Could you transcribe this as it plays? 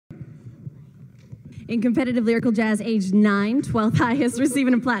In competitive lyrical jazz, age 9, 12th highest,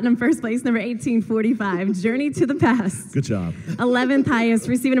 receiving a platinum first place, number 1845, Journey to the Past. Good job. 11th highest,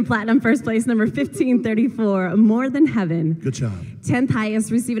 receiving a platinum first place, number 1534, More Than Heaven. Good job. 10th highest,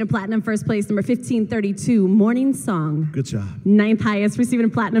 receiving a platinum first place, number 1532, Morning Song. Good job. 9th highest, receiving a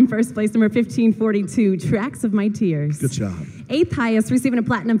platinum first place, number 1542, Tracks of My Tears. Good job. 8th highest, receiving a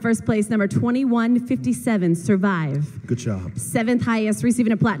platinum first place, number 2157, Survive. Good job. 7th highest,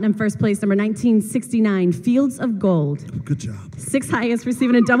 receiving a platinum first place, number 1969, Fields of Gold. Good job. 6th highest,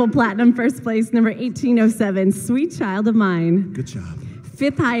 receiving a double platinum first place, number 1807, Sweet Child of Mine. Good job.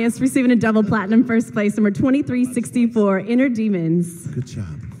 5th highest, receiving a double platinum first place, number 2364, Inner Demons. Good job.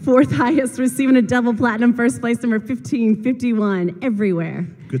 4th highest, receiving a double platinum first place, number 1551, Everywhere.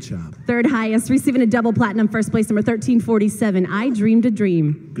 Good job. 3rd highest, receiving a double platinum first place, number 1347, I Dreamed a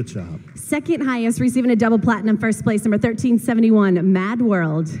Dream. Good job. 2nd highest, receiving a double platinum first place, number 1371, Mad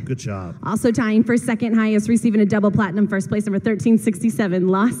World. Good job. Also tying for 2nd highest, receiving a double platinum first place, number 1367,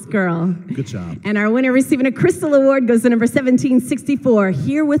 Lost Girl. Good job. And our winner receiving a Crystal Award goes to number 1764,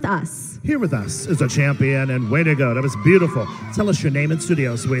 Here With Us. Here with us is our champion, and way to go. That was beautiful. Tell us your name and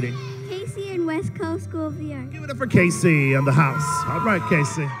studio, sweetie. Casey and West Coast School of the Arts. Give it up for Casey in the house. All right,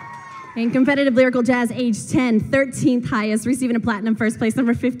 Casey. In competitive lyrical jazz, age 10, 13th highest, receiving a platinum first place,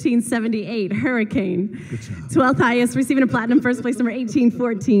 number 1578, Hurricane. Good job. 12th highest, receiving a platinum first place, number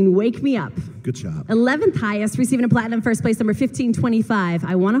 1814, Wake Me Up. Good job. 11th highest, receiving a platinum first place, number 1525,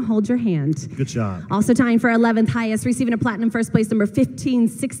 I Want to Hold Your Hand. Good job. Also tying for 11th highest, receiving a platinum first place, number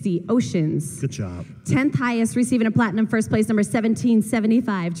 1560, Oceans. Good job. 10th highest, receiving a platinum first place, number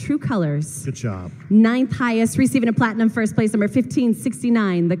 1775, True Colors. Good job. 9th highest, receiving a platinum first place, number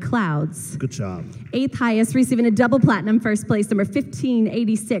 1569, The Clouds. Good job. 8th highest, receiving a double platinum first place, number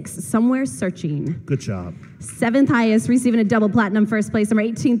 1586, Somewhere Searching. Good job. 7th highest, receiving a double platinum first place, number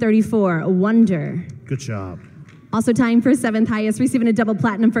 1834, Wonder. Good job. Also tying for 7th highest, receiving a double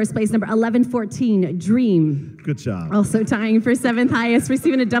platinum first place, number 1114, Dream. Good job. Also tying for 7th highest,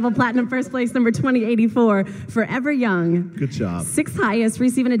 receiving a double platinum first place, number 2084, Forever Young. Good job. 6th highest,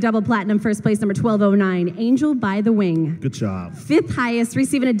 receiving a double platinum first place, number 1209, Angel by the Wing. Good job. 5th highest,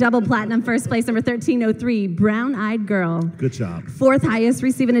 receiving a double platinum first place, number 1303, Brown Eyed Girl. Good job. 4th highest,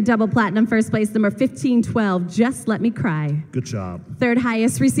 receiving a double platinum first place, number 1512, Just Let Me Cry. Good job. 3rd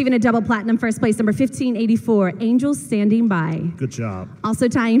highest, receiving a double platinum first place, number 1584, Angels Standing By. Good job. Also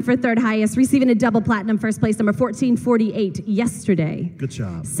tying for 3rd highest, receiving a double platinum first place, number 1448, Yesterday. Good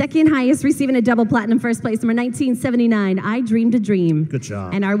job. 2nd highest, receiving a double platinum first place, number 1979, I Dreamed a Dream. Good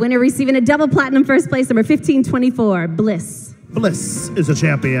job. And our winner receiving a double platinum first place, number 1524, Bliss. Bliss is a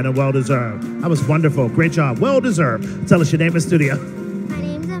champion and well-deserved. That was wonderful. Great job. Well-deserved. Tell us your name and studio. My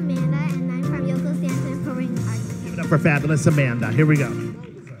name's Amanda, and I'm from Yoko's Dance and Performing Arts. Give it up for fabulous Amanda. Here we go.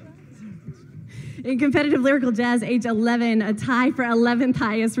 In competitive lyrical jazz, age 11, a tie for 11th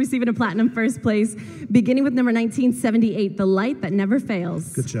highest, receiving a platinum first place, beginning with number 1978, The Light That Never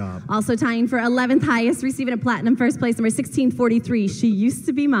Fails. Good job. Also tying for 11th highest, receiving a platinum first place, number 1643, She Used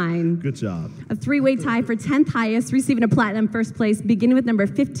to Be Mine. Good job. A three-way tie for 10th highest, receiving a platinum first place, beginning with number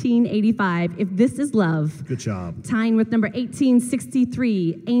 1585, If This Is Love. Good job. Tying with number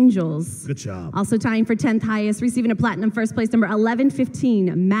 1863, Angels. Good job. Also tying for 10th highest, receiving a platinum first place, number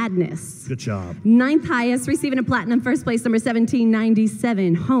 1115, Madness. Good job. 9th highest, receiving a platinum first place, number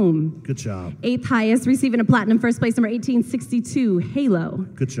 1797, Home. Good job. 8th highest, receiving a platinum first place, number 1862, Halo.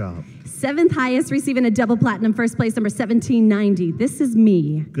 Good job. 7th highest, receiving a double platinum first place, number 1790, This Is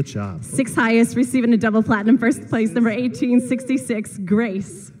Me. Good job. 6th highest, receiving a double platinum first place, number 1866,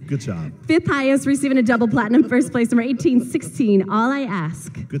 Grace. Good job. 5th highest, receiving a double platinum first place, number 1816, All I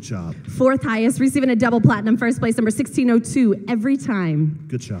Ask. Good job. 4th highest, receiving a double platinum first place, number 1602, Every Time.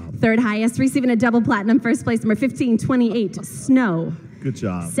 Good job. 3rd highest, receiving a double platinum first place, number 1528, Snow. Good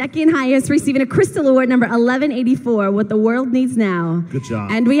job. 2nd highest, receiving a Crystal Award, number 1184, What the World Needs Now. Good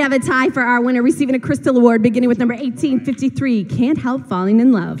job. And we have a tie for our winner, receiving a Crystal Award, beginning with number 1853, Can't Help Falling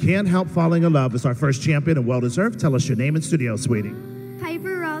in Love. Can't Help Falling in Love is our first champion and well-deserved. Tell us your name and studio, sweetie.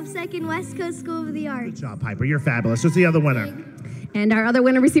 Piper Rovsek and West Coast School of the Arts. Good job, Piper. You're fabulous. Who's the other winner? And our other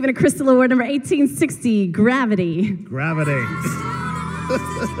winner receiving a Crystal Award, number 1860, Gravity. Gravity.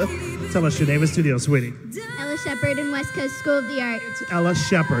 Tell us your name and studio, sweetie. Ella Shepard and West Coast School of the Arts. It's Ella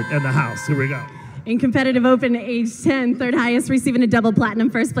Shepard in the house. Here we go. In competitive open, age 10, 3rd highest, receiving a double platinum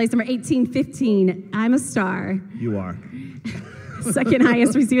first place, number 1815, I'm a Star. You are. 2nd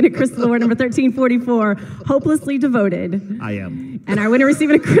highest, receiving a Crystal Award, number 1344, Hopelessly Devoted. I am. And our winner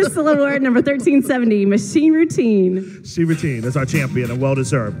receiving a Crystal Award, number 1370, Machine Routine. She Routine is our champion and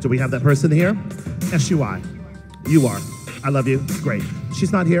well-deserved. Do we have that person here? Yes, you are. You are. I love you. Great.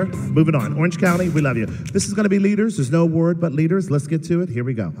 She's not here. Moving on. Orange County, we love you. This is going to be leaders. There's no word but leaders. Let's get to it. Here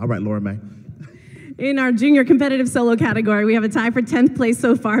we go. All right, Laura May. In our junior competitive solo category, we have a tie for 10th place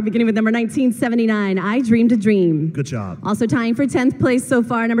so far, beginning with number 1979, I Dreamed a Dream. Good job. Also tying for 10th place so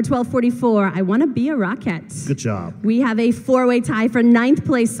far, number 1244, I Wanna Be a Rockette. Good job. We have a four-way tie for 9th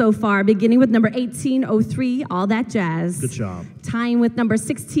place so far, beginning with number 1803, All That Jazz. Good job. Tying with number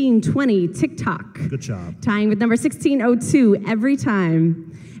 1620, TikTok. Good job. Tying with number 1602, Every Time.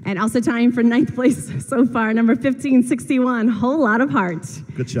 And also tying for 9th place so far, number 1561, Whole Lot of Heart.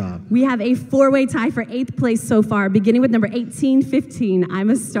 Good job. We have a four-way tie for 8th place so far, beginning with number 1815, I'm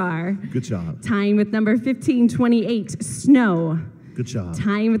a Star. Good job. Tying with number 1528, Snow. Good job.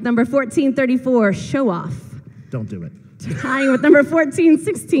 Tying with number 1434, Show Off. Don't do it. Tying with number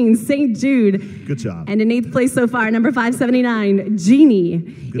 1416, St. Jude. Good job. And in 8th place so far, number 579, Genie.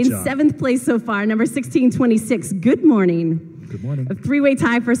 Good in job. 7th place so far, number 1626, Good Morning. Good morning. A three-way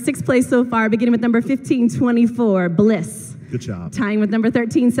tie for 6th place so far, beginning with number 1524, Bliss. Good job. Tying with number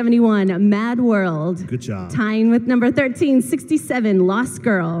 1371, Mad World. Good job. Tying with number 1367, Lost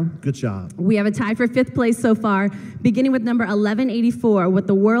Girl. Good job. We have a tie for 5th place so far, beginning with number 1184, What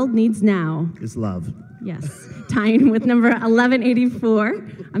the World Needs Now. Is love. Yes. Tying with number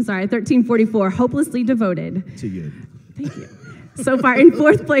 1344, Hopelessly Devoted. To you. Thank you. So far in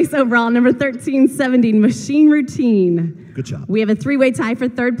 4th place overall, number 1370, Machine Routine. Good job. We have a three-way tie for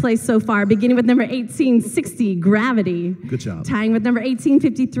 3rd place so far, beginning with number 1860, Gravity. Good job. Tying with number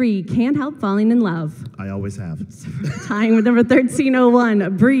 1853, Can't Help Falling in Love. I always have. Tying with number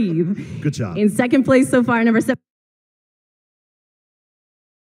 1301, Breathe. Good job. In 2nd place so far, number 7.